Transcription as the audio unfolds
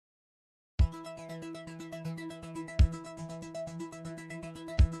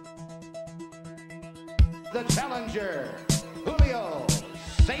The challenger, Julio,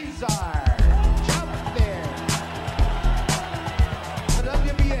 Cesar, Chavez. The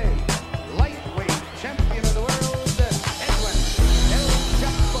WBA lightweight champion of the world, Edwin,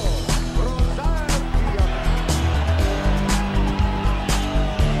 Rosario.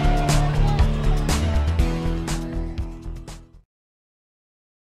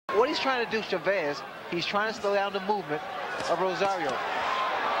 What he's trying to do, Chavez, he's trying to slow down the movement of Rosario.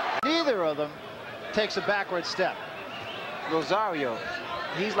 Neither of them takes a backward step. Rosario,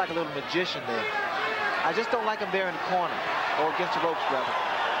 he's like a little magician there. I just don't like him there in the corner, or against the ropes, rather.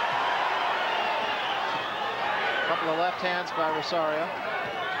 A couple of left hands by Rosario.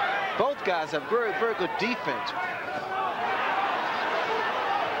 Both guys have very, very good defense.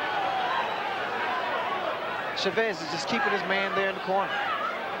 Chavez is just keeping his man there in the corner.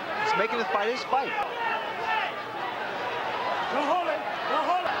 He's making his fight his fight.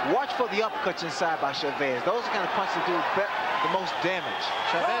 Watch for the uppercuts inside by Chavez. Those are the kind of punches that do the most damage.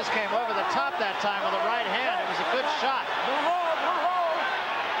 Chavez came over the top that time with a right hand. It was a good shot.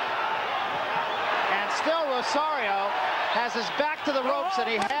 And still Rosario has his back to the ropes, and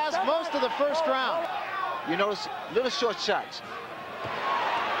he has most of the first round. You notice little short shots.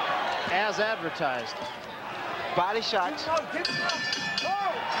 As advertised. Body shots.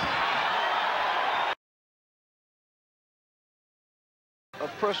 Of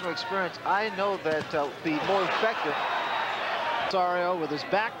personal experience, I know that be more effective. Rosario with his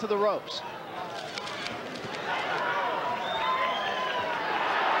back to the ropes.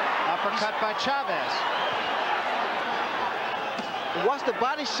 Uppercut by Chavez. Watch the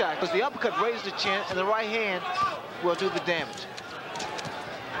body shot, because the uppercut raises the chin and the right hand will do the damage.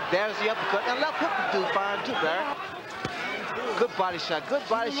 There's the uppercut, and left hook will do fine too, Barry. Good body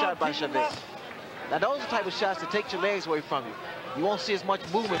shot by Chavez. Now those are the type of shots that take your legs away from you. You won't see as much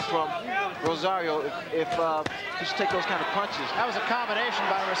movement from Rosario if he should take those kind of punches. That was a combination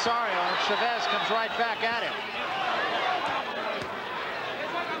by Rosario, and Chavez comes right back at him.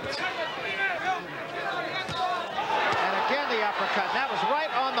 And again the uppercut. That was right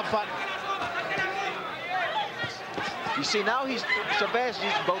on the button. You see, now Chavez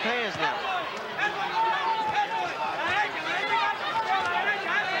using both hands now.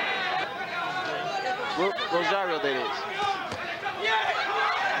 Rosario, that is.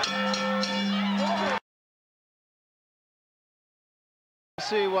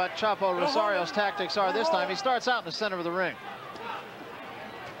 See what Chapo Rosario's tactics are this time. He starts out in the center of the ring.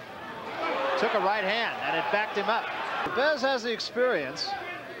 Took a right hand, and it backed him up. Chavez has the experience.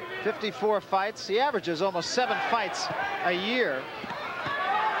 54 fights. He averages almost 7 fights a year.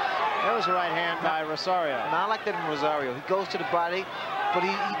 There was a right hand by Rosario. Now, I like that in Rosario. He goes to the body, but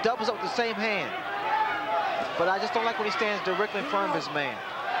he doubles up with the same hand. But I just don't like when he stands directly in front of his man.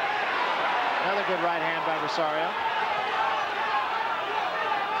 Another good right hand by Rosario.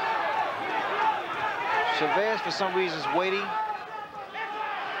 Chavez, for some reason, is waiting.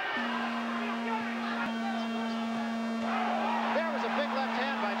 There was a big left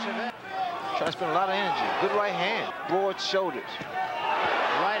hand by Chavez. Trying to spend a lot of energy. Good right hand. Broad shoulders.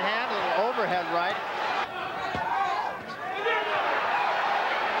 Right hand, a little overhead right.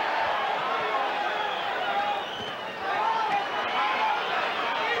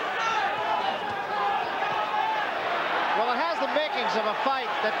 Well, it has the makings of a fight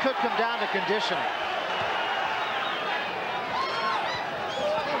that could come down to conditioning.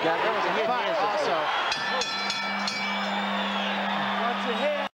 That was a hit also. Watch your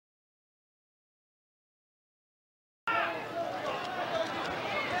head.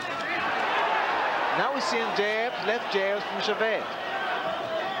 Now we're seeing jabs, left jabs from Chavez.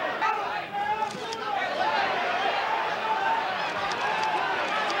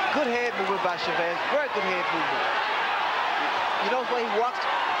 Good head movement by Chavez, very good head movement. You know the way he walks,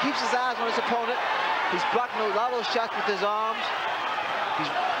 keeps his eyes on his opponent. He's blocking a lot of those shots with his arms. He's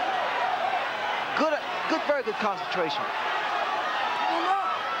good, very good concentration.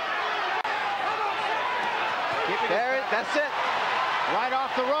 There, that's it. Right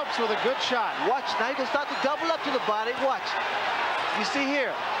off the ropes with a good shot. Watch, now he can start to double up to the body. Watch. You see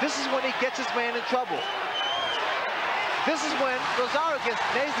here, this is when he gets his man in trouble. This is when Rosario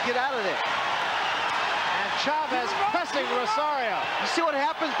needs to get out of there. And Chavez pressing Rosario. You see what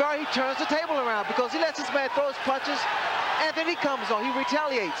happens, Barry? He turns the table around because he lets his man throw his punches, and then he comes on, he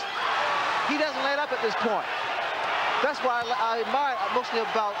retaliates. He doesn't let up at this point. That's why I admire mostly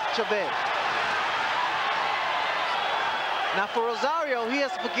about Chavez. Now for Rosario, he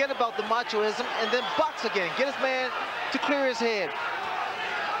has to forget about the machoism and then box again. Get his man to clear his head.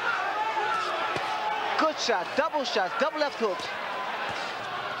 Good shot, double shots, double left hooks.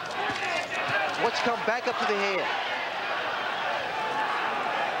 Watch come back up to the head.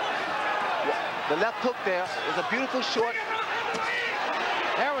 The left hook there is a beautiful short.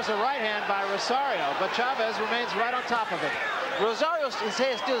 There was a right hand by Rosario, but Chavez remains right on top of it. Rosario's his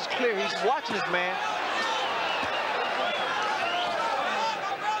head still is clear. He's watching his man.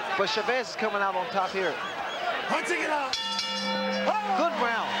 But Chavez is coming out on top here. Punching it out. Good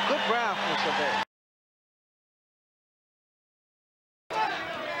round for Chavez.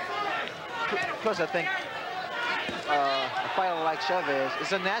 Plus, I think a fighter like Chavez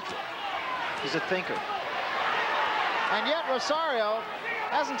is a natural. He's a thinker. And yet Rosario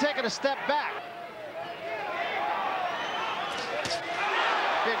hasn't taken a step back.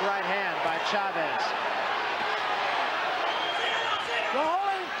 Big right hand by Chavez.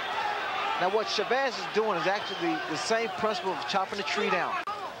 Now what Chavez is doing is actually the same principle of chopping the tree down.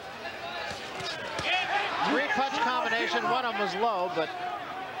 Three-punch combination. One of them was low, but...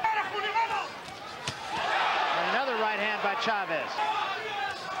 And another right hand by Chavez.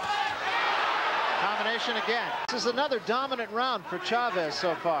 Combination again. This is another dominant round for Chavez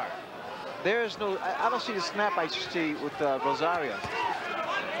so far. There is no... I don't see the snap I see with Rosario.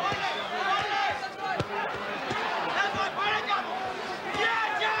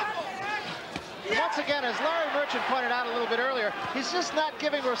 Once again, as Larry Merchant pointed out a little bit earlier, he's just not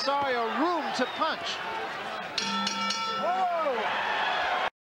giving Rosario room to punch. Whoa.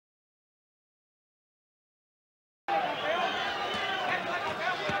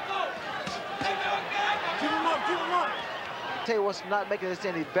 Keep him up, keep him up. I'll tell you what's not making this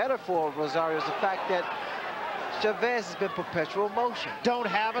any better for Rosario is the fact that Chavez has been perpetual motion. Don't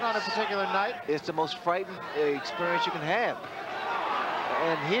have it on a particular night. It's the most frightening experience you can have.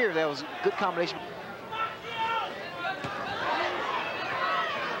 And here, there was a good combination.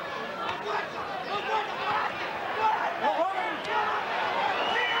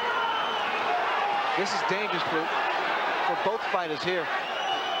 This is dangerous for both fighters here,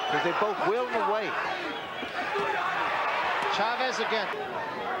 because they're both willing away. Chavez again.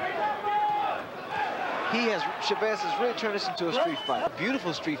 Chavez has really turned this into a street fight. A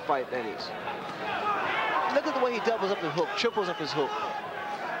beautiful street fight, that is. Look at the way he doubles up the hook, triples up his hook.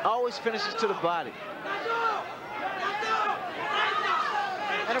 Always finishes to the body.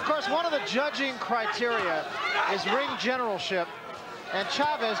 And of course, one of the judging criteria is ring generalship, and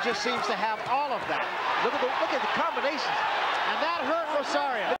Chavez just seems to have all of that. Look at the combinations. And that hurt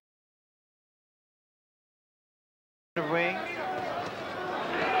Rosario. The ring,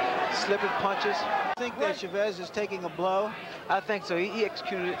 slipping punches. I think that Chavez is taking a blow. I think so. He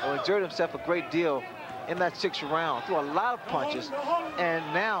executed or exerted himself a great deal in that 6th round. Threw a lot of punches, and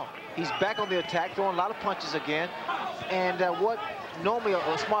now he's back on the attack, throwing a lot of punches again. And what normally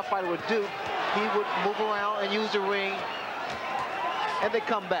a smart fighter would do, he would move around and use the ring, and they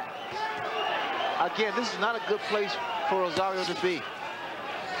come back. Again, this is not a good place for Rosario to be,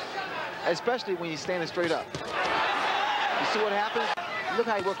 especially when he's standing straight up. You see what happens? Look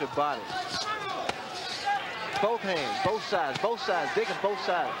how he worked his body. Both hands, both sides, digging both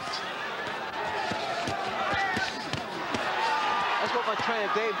sides. That's what my trainer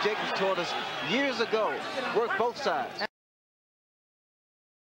Dave Jacobs taught us years ago. Work both sides.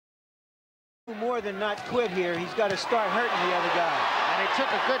 More than not quit here. He's got to start hurting the other guy. And he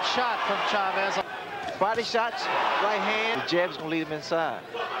took a good shot from Chavez. Body shots, right hand. The jab's gonna lead him inside.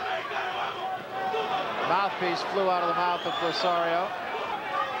 Mouthpiece flew out of the mouth of Rosario.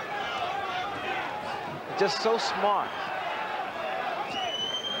 Just so smart.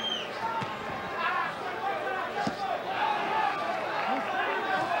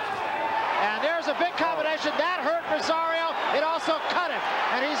 And there's a big combination. That hurt Rosario. It also cut him.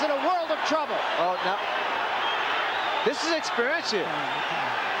 And he's in a world of trouble. Oh, now. This is experience here.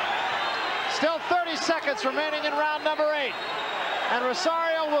 Still 30 seconds remaining in round number 8. And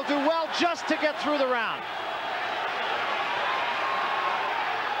Rosario will do well just to get through the round.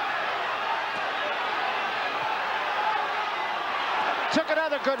 Took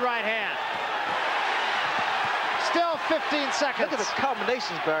another good right hand. Still 15 seconds. Look at the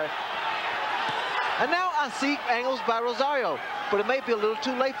combinations, Barry. And now I see angles by Rosario, but it may be a little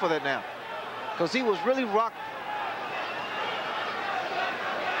too late for that now, because he was really rocked.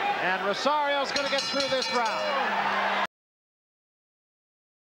 And Rosario's going to get through this round.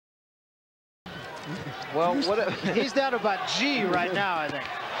 Well, what he's down to about G right now, I think.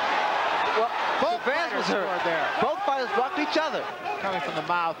 Well, both fighters was hurt there. Both fighters blocked each other. Coming from the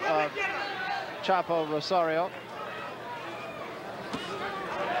mouth of Chapo Rosario.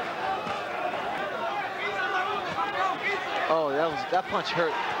 Oh, that punch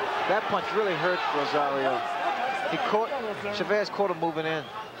hurt. That punch really hurt Rosario. Chavez caught him moving in.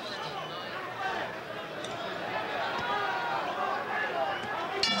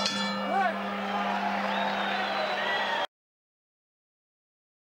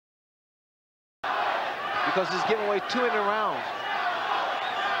 because he's giving away too many rounds.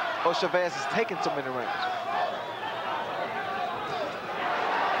 Or Chavez is taking so many rounds.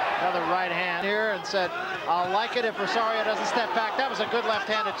 Another right hand here and said, I'll like it if Rosario doesn't step back. That was a good left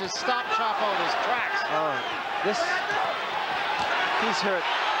hand that just stopped Chapo in his tracks. Oh, he's hurt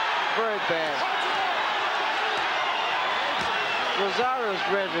very bad. Rosario's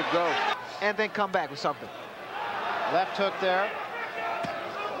ready to go and then come back with something. Left hook there.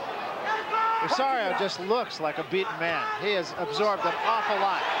 Rosario just looks like a beaten man. He has absorbed an awful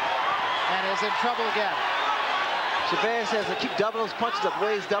lot and is in trouble again. Chavez has to keep doubling those punches up,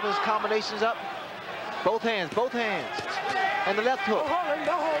 ways, doubling his combinations up. Both hands, both hands. And the left hook.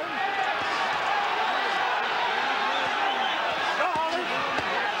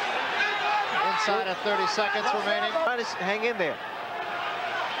 Inside of 30 seconds remaining. Hang in there.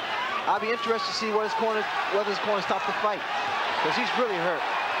 I'll be interested to see whether his corner stops the fight, because he's really hurt.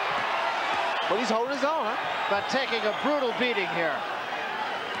 But he's holding his own, huh? But taking a brutal beating here.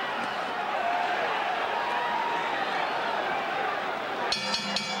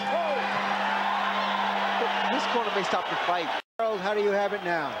 This corner may stop the fight. How do you have it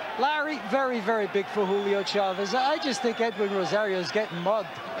now? Larry, very, very big for Julio Chavez. I just think Edwin Rosario is getting mugged.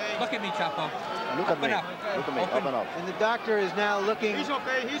 Look at me, Chapo. Look at me. Look at me. Open up. And the doctor is now looking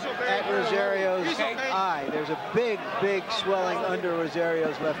at Rosario's eye. There's a big, big swelling under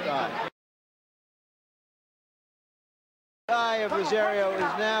Rosario's left eye. The eye of Rosario is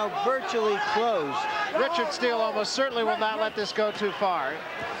now virtually closed. Richard Steele almost certainly will not let this go too far.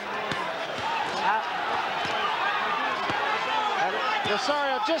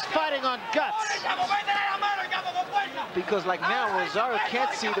 Rosario just fighting on guts. Because like now, Rosario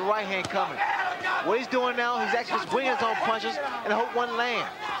can't see the right hand coming. What he's doing now, he's actually just winging his own punches and hope one land.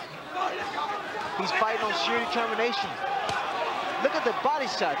 He's fighting on sheer determination. Look at the body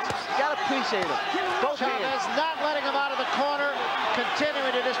shots. You gotta appreciate them. Both Chavez hands. not letting him out of the corner,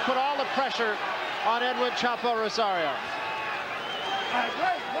 continuing to just put all the pressure on Edwin Chapo Rosario.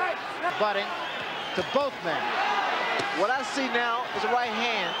 Butting to both men. What I see now is a right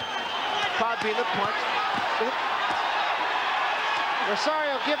hand, probably being the punch.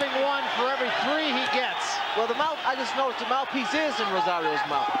 Rosario giving one for every 3 he gets. Well, the mouth, I just noticed the mouthpiece is in Rosario's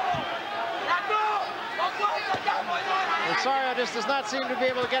mouth. Rosario just does not seem to be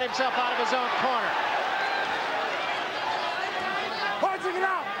able to get himself out of his own corner. Punching it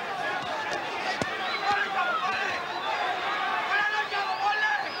out.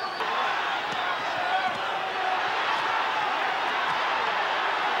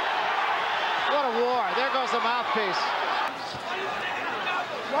 What a war. There goes the mouthpiece.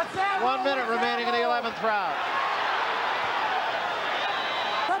 What's that? 1 minute remaining in the 11th round.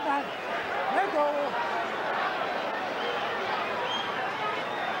 Come on. Let go.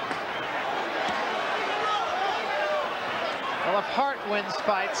 Well, if Hart wins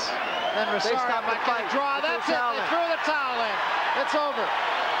fights, then Rosario stop the might get a fight. draw. They That's threw it. the towel They in. threw the towel in. It's over.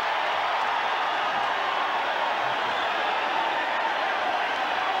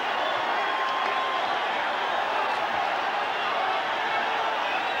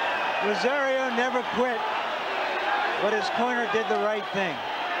 Rosario never quit, but his corner did the right thing.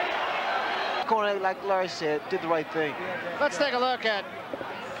 Corner, like Larry said, did the right thing. Let's take a look at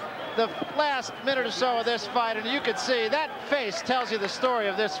the last minute or so of this fight, and you can see that face tells you the story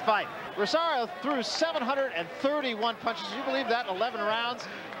of this fight. Rosario threw 731 punches. You believe that in 11 rounds?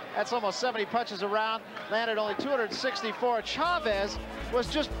 That's almost 70 punches a round. Landed only 264. Chavez was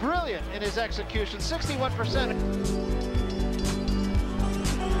just brilliant in his execution, 61%.